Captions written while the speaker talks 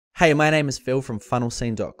Hey, my name is Phil from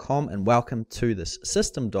funnelscene.com and welcome to this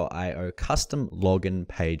Systeme.io custom login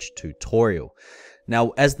page tutorial.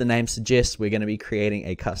 Now, as the name suggests, we're going to be creating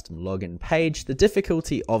a custom login page. The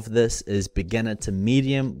difficulty of this is beginner to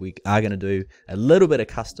medium. We are going to do a little bit of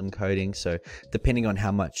custom coding. So depending on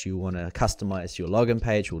how much you want to customize your login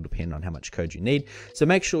page will depend on how much code you need. So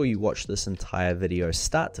make sure you watch this entire video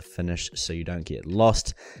start to finish so you don't get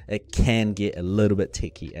lost. It can get a little bit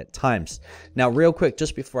techy at times. Now, real quick,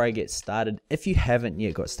 just before I get started, if you haven't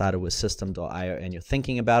yet got started with Systeme.io and you're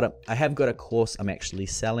thinking about it, I have got a course I'm actually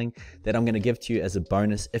selling that I'm going to give to you as a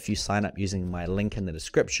bonus if you sign up using my link in the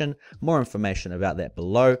description. More information about that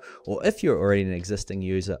below. Or if you're already an existing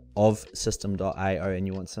user of Systeme.io and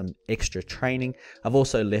you want some extra training, I've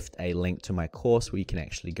also left a link to my course where you can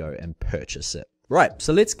actually go and purchase it. Right,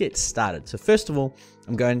 so let's get started. So first of all,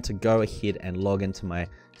 I'm going to go ahead and log into my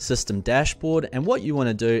Systeme dashboard, and what you want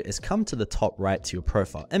to do is come to the top right to your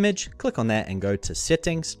profile image, click on that and go to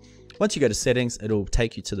settings. Once you go to settings, it'll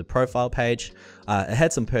take you to the profile page. It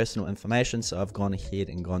had some personal information, so I've gone ahead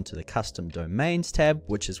and gone to the custom domains tab,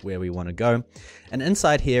 which is where we want to go. And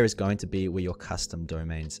inside here is going to be where your custom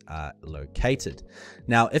domains are located.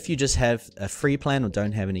 Now, if you just have a free plan or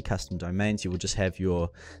don't have any custom domains, you will just have your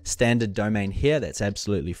standard domain here. That's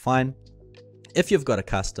absolutely fine. If you've got a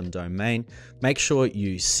custom domain, make sure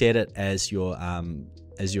you set it as your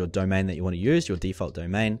domain that you want to use, your default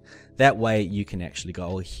domain. That way you can actually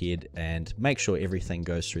go ahead and make sure everything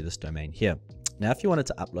goes through this domain here. Now, if you wanted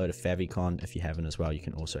to upload a favicon, if you haven't as well, you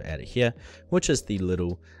can also add it here, which is the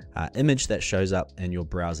little image that shows up in your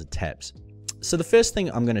browser tabs. So the first thing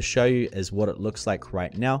I'm going to show you is what it looks like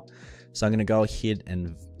right now. So I'm going to go ahead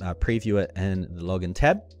and preview it in the login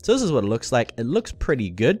tab. So this is what it looks like. It looks pretty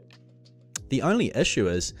good. The only issue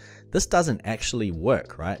is this doesn't actually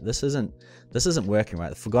work, right? This isn't working, right?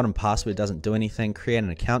 The forgotten password doesn't do anything. Create an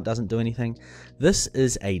account doesn't do anything. This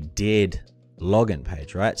is a dead login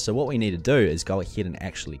page, right? So what we need to do is go ahead and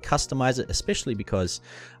actually customize it, especially because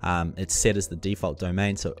it's set as the default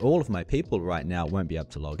domain. So all of my people right now won't be able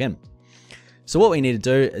to log in. So what we need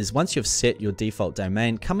to do is once you've set your default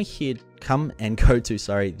domain, come and go to,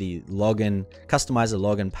 the login, customize the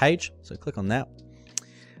login page. So click on that.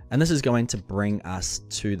 And this is going to bring us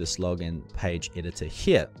to this login page editor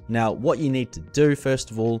here. Now, what you need to do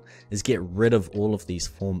first of all is get rid of all of these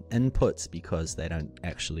form inputs because they don't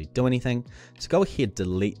actually do anything. So go ahead,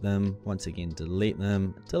 delete them. Once again, delete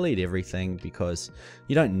them, delete everything because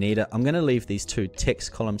you don't need it. I'm going to leave these two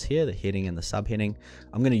text columns here, the heading and the subheading.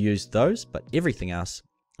 I'm going to use those, but everything else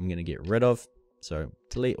I'm going to get rid of. So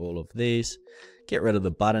delete all of these, get rid of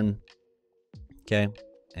the button. Okay.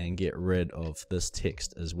 And get rid of this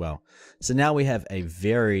text as well. So now we have a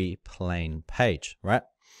very plain page, right?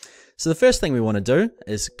 So the first thing we want to do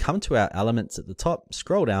is come to our elements at the top,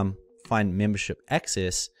 scroll down, find membership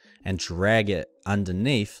access, and drag it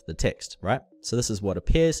underneath the text, right? So this is what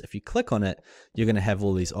appears. If you click on it, you're going to have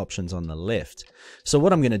all these options on the left. So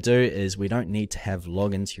what I'm going to do is we don't need to have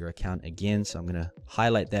login to your account again. So I'm going to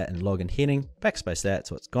highlight that and login heading, backspace that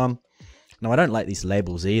so it's gone. Now, I don't like these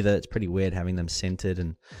labels either. It's pretty weird having them centered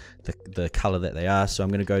and the color that they are. So I'm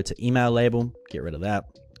going to go to email label, get rid of that.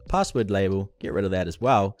 Password label, get rid of that as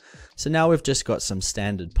well. So now we've just got some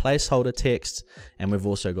standard placeholder text, and we've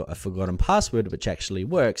also got a forgotten password, which actually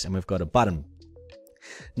works, and we've got a button.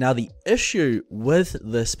 Now, the issue with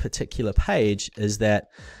this particular page is that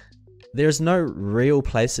there's no real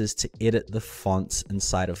places to edit the fonts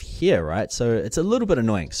inside of here, right? So it's a little bit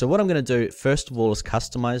annoying. So what I'm going to do first of all is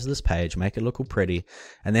customize this page, make it look all pretty,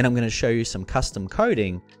 and then I'm going to show you some custom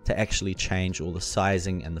coding to actually change all the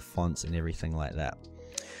sizing and the fonts and everything like that.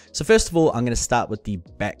 So first of all, I'm going to start with the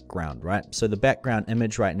background, right? So the background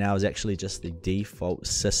image right now is actually just the default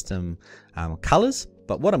Systeme colors.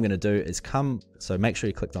 But what I'm going to do is so make sure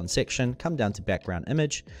you clicked on section, come down to background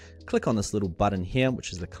image, click on this little button here,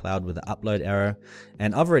 which is the cloud with the upload arrow.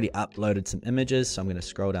 And I've already uploaded some images. So I'm going to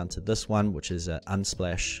scroll down to this one, which is an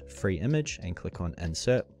Unsplash free image, and click on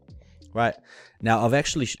insert. Right now, I've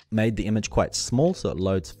actually made the image quite small, so it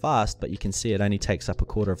loads fast, but you can see it only takes up a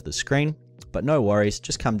quarter of the screen. But no worries,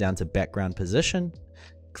 just come down to background position,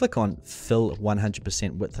 click on fill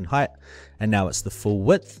 100% width and height, and now it's the full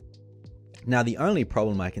width. Now, the only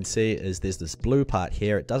problem I can see is there's this blue part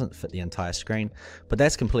here. It doesn't fit the entire screen, but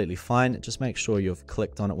that's completely fine. Just make sure you've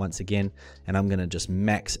clicked on it once again, and I'm going to just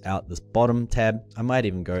max out this bottom tab. I might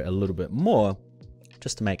even go a little bit more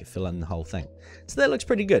just to make it fill in the whole thing. So that looks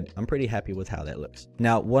pretty good. I'm pretty happy with how that looks.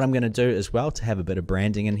 Now, what I'm going to do as well to have a bit of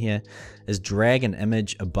branding in here is drag an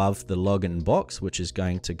image above the login box, which is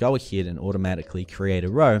going to go ahead and automatically create a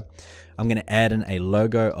row. I'm going to add in a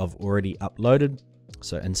logo of already uploaded.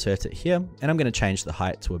 So insert it here, and I'm going to change the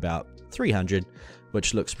height to about 300,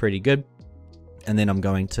 which looks pretty good. And then I'm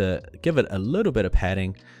going to give it a little bit of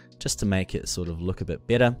padding just to make it sort of look a bit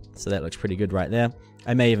better. So that looks pretty good right there.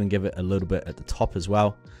 I may even give it a little bit at the top as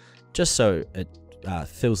well, just so it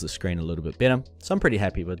fills the screen a little bit better. So I'm pretty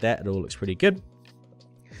happy with that. It all looks pretty good.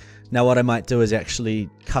 Now what I might do is actually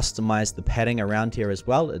customize the padding around here as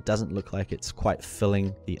well. It doesn't look like it's quite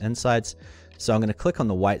filling the insides. So I'm going to click on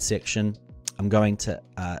the white section. I'm going to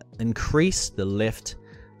increase the left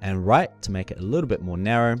and right to make it a little bit more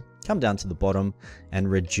narrow. Come down to the bottom and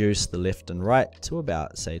reduce the left and right to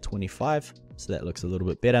about, say, 25. So that looks a little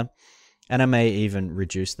bit better. And I may even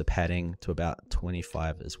reduce the padding to about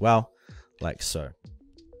 25 as well, like so.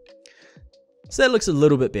 So that looks a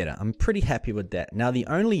little bit better. I'm pretty happy with that. Now the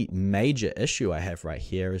only major issue I have right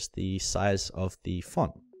here is the size of the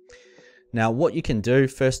font. Now what you can do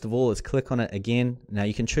first of all is click on it again. Now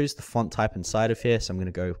you can choose the font type inside of here. So I'm going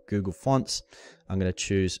to go Google Fonts. I'm going to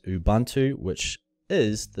choose Ubuntu, which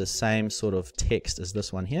is the same sort of text as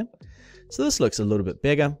this one here. So this looks a little bit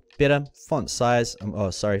bigger, better. Font size,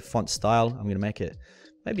 font style. I'm going to make it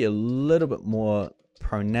maybe a little bit more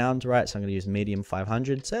pronounced, right? So I'm going to use medium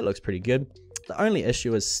 500. So that looks pretty good. The only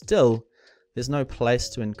issue is still there's no place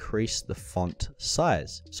to increase the font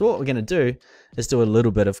size. So what we're going to do is do a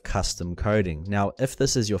little bit of custom coding. Now, if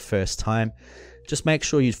this is your first time, just make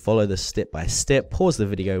sure you follow this step by step. Pause the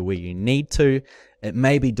video where you need to. It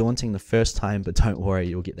may be daunting the first time, but don't worry,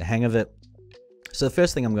 you'll get the hang of it. So the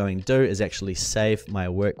first thing I'm going to do is actually save my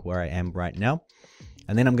work where I am right now.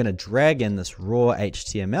 And then I'm going to drag in this raw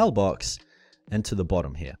HTML box into the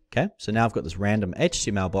bottom here. Okay, so now I've got this random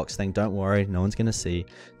HTML box thing. Don't worry, no one's going to see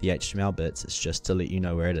the HTML bits. It's just to let you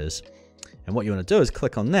know where it is. And what you want to do is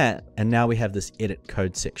click on that, and now we have this edit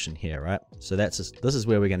code section here, right? So this is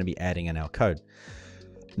where we're going to be adding in our code.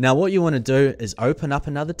 Now what you want to do is open up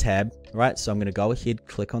another tab, right? So I'm going to go ahead,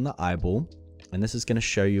 click on the eyeball, and this is going to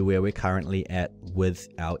show you where we're currently at with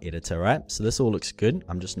our editor, right? So this all looks good.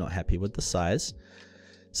 I'm just not happy with the size.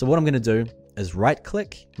 So what I'm going to do is right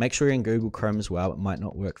click, make sure you're in Google Chrome as well. It might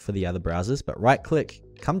not work for the other browsers, but right click,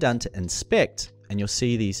 come down to inspect, and you'll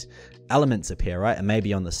see these elements appear, right? It may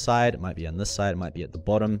be on the side, it might be on this side, it might be at the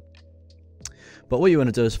bottom. But what you want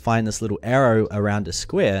to do is find this little arrow around a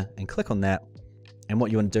square and click on that. And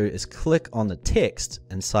what you want to do is click on the text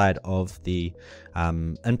inside of the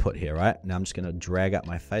input here, right? Now I'm just going to drag up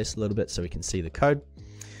my face a little bit so we can see the code.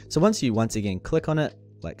 So once again click on it,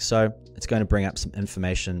 like so, it's going to bring up some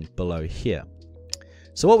information below here.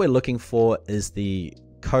 So what we're looking for is the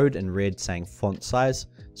code in red saying font size.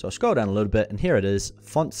 So I'll scroll down a little bit, and here it is,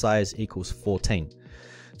 font size equals 14.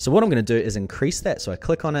 So what I'm going to do is increase that. So I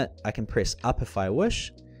click on it, I can press up if I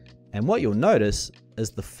wish, and what you'll notice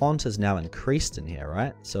is the font is now increased in here,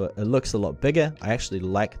 right? So it looks a lot bigger. I actually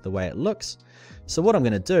like the way it looks. So what I'm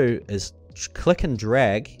going to do is click and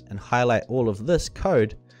drag and highlight all of this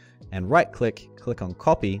code, and right click on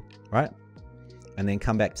copy, right? And then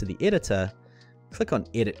come back to the editor, click on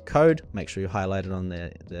edit code, make sure you highlight it on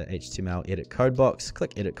the HTML edit code box,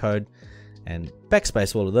 click edit code, and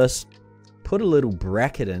backspace all of this, put a little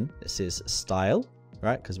bracket in that says style,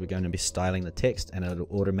 right? Because we're going to be styling the text, and it'll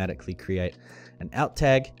automatically create an alt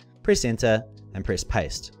tag, press enter, and press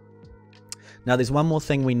paste. Now there's one more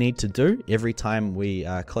thing we need to do every time we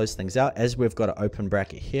close things out. As we've got an open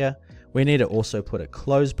bracket here, we need to also put a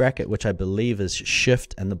close bracket, which I believe is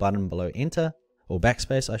shift and the button below enter, or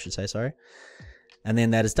backspace I should say, sorry. And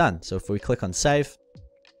then that is done. So if we click on save,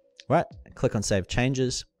 right, click on save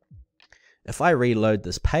changes. If I reload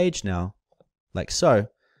this page now, like so,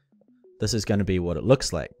 this is going to be what it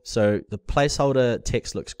looks like. So the placeholder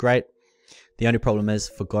text looks great. The only problem is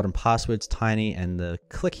forgotten password's tiny, and the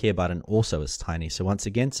click here button also is tiny. So once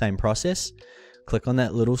again, same process. Click on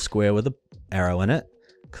that little square with an arrow in it.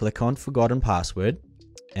 Click on forgotten password,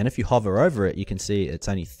 and if you hover over it, you can see it's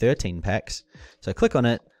only 13 packs. So click on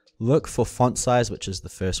it, look for font size, which is the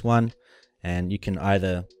first one, and you can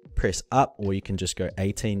either press up or you can just go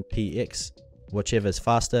 18px, whichever is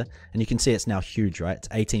faster, and you can see it's now huge, right? It's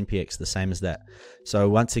 18px, the same as that. So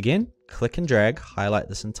once again, click and drag, highlight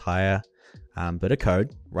this entire bit of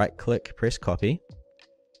code, right click, press copy,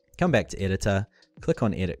 come back to editor, click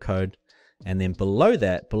on edit code, and then below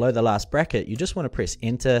that, below the last bracket, you just want to press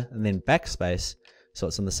enter and then backspace, so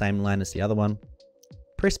it's on the same line as the other one.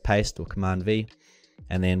 Press paste or command V,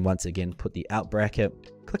 and then once again put the out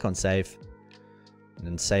bracket, click on save, and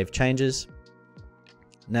then save changes.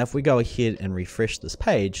 Now if we go ahead and refresh this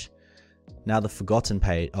page, now the forgotten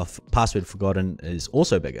page of password forgotten is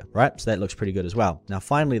also bigger, right? So that looks pretty good as well. Now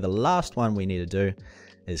finally, the last one we need to do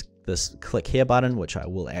is this click here button, which I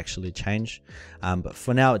will actually change. But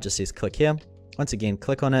for now, it just says click here. Once again,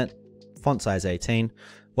 click on it, font size 18.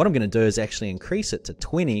 What I'm going to do is actually increase it to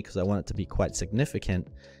 20 because I want it to be quite significant.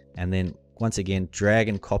 And then once again, drag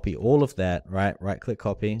and copy all of that, right click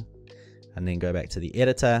copy, and then go back to the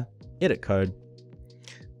editor, edit code.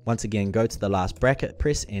 Once again, go to the last bracket,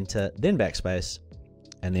 press enter, then backspace,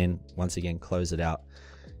 and then once again, close it out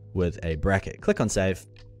with a bracket. Click on save,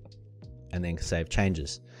 and then save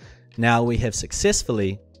changes. Now we have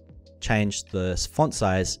successfully changed the font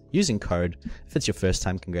size using code. If it's your first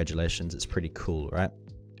time, congratulations, it's pretty cool, right?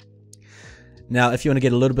 Now, if you want to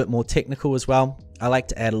get a little bit more technical as well, I like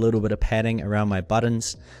to add a little bit of padding around my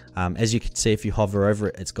buttons. As you can see, if you hover over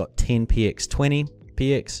it, it's got 10px,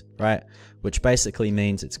 20px, right? Which basically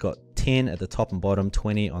means it's got 10 at the top and bottom,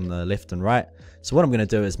 20 on the left and right. So what I'm going to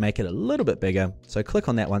do is make it a little bit bigger. So click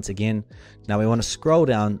on that once again. Now we want to scroll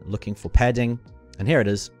down looking for padding, and here it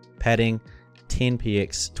is, padding,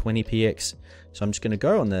 10px, 20px. So I'm just going to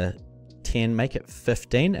go on the 10, make it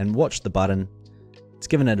 15, and watch the button. It's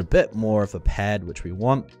given it a bit more of a pad, which we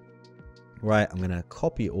want. Right, I'm going to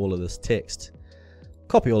copy all of this text,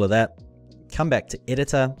 copy all of that, come back to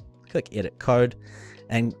editor, click edit code,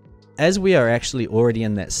 and as we are actually already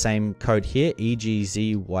in that same code here,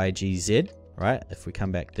 EGZYGZ, right? If we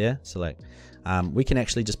come back there, select, we can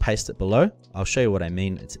actually just paste it below. I'll show you what I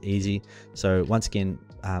mean, it's easy. So once again,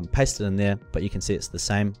 paste it in there, but you can see it's the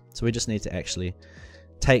same. So we just need to actually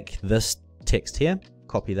take this text here,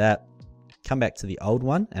 copy that, come back to the old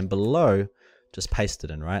one, and below, just paste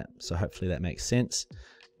it in, right? So hopefully that makes sense.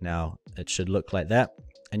 Now it should look like that,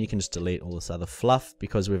 and you can just delete all this other fluff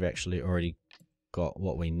because we've actually already got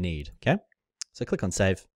what we need. Okay, so click on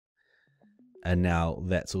save, and now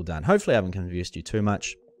that's all done. Hopefully I haven't confused you too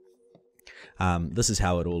much. This is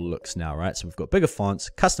how it all looks now, right? So we've got bigger fonts,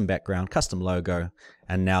 custom background, custom logo,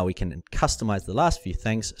 and now we can customize the last few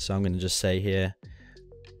things. So I'm going to just say here,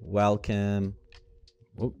 welcome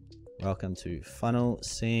to Funnel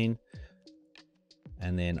Scene.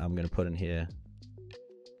 And then I'm going to put in here,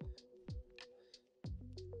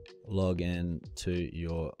 log in to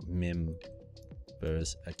your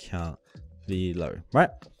members account below, right?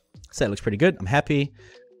 So that looks pretty good. I'm happy.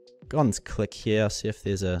 Go on, click here, see if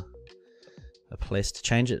there's a place to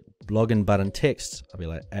change it. Login button text, I'll be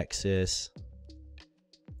like access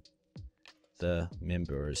the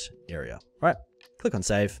members area, right? Click on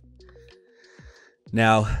save.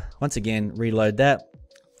 Now, once again, reload that.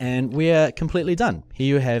 And we are completely done. Here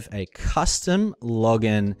you have a custom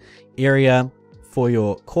login area for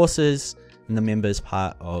your courses in the members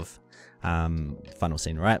part of Funnel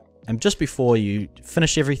Scene, right? And just before you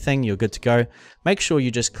finish everything, you're good to go. Make sure you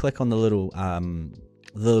just click on the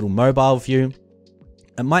little mobile view.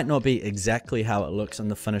 It might not be exactly how it looks on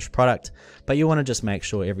the finished product, but you want to just make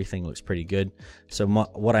sure everything looks pretty good. So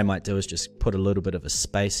what I might do is just put a little bit of a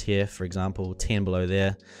space here, for example, 10 below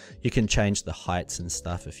there. You can change the heights and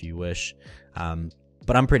stuff if you wish,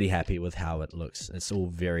 but I'm pretty happy with how it looks. It's all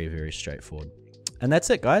very, very straightforward. And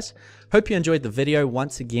that's it, guys. Hope you enjoyed the video.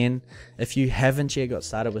 Once again, if you haven't yet got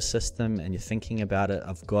started with Systeme and you're thinking about it,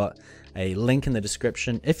 I've got a link in the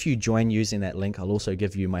description. If you join using that link, I'll also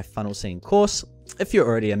give you my Funnel Scene course. If you're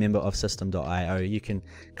already a member of Systeme.io, you can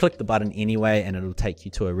click the button anyway and it'll take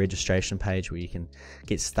you to a registration page where you can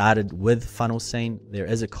get started with Funnel Scene. There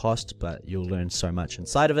is a cost, but you'll learn so much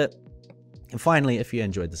inside of it. And finally, if you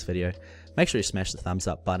enjoyed this video, make sure you smash the thumbs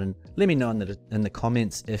up button. Let me know in the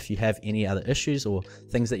comments if you have any other issues or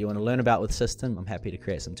things that you want to learn about with Systeme. I'm happy to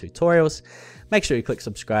create some tutorials. Make sure you click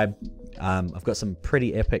subscribe. I've got some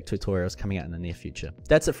pretty epic tutorials coming out in the near future.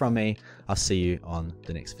 That's it from me. I'll see you on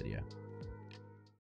the next video.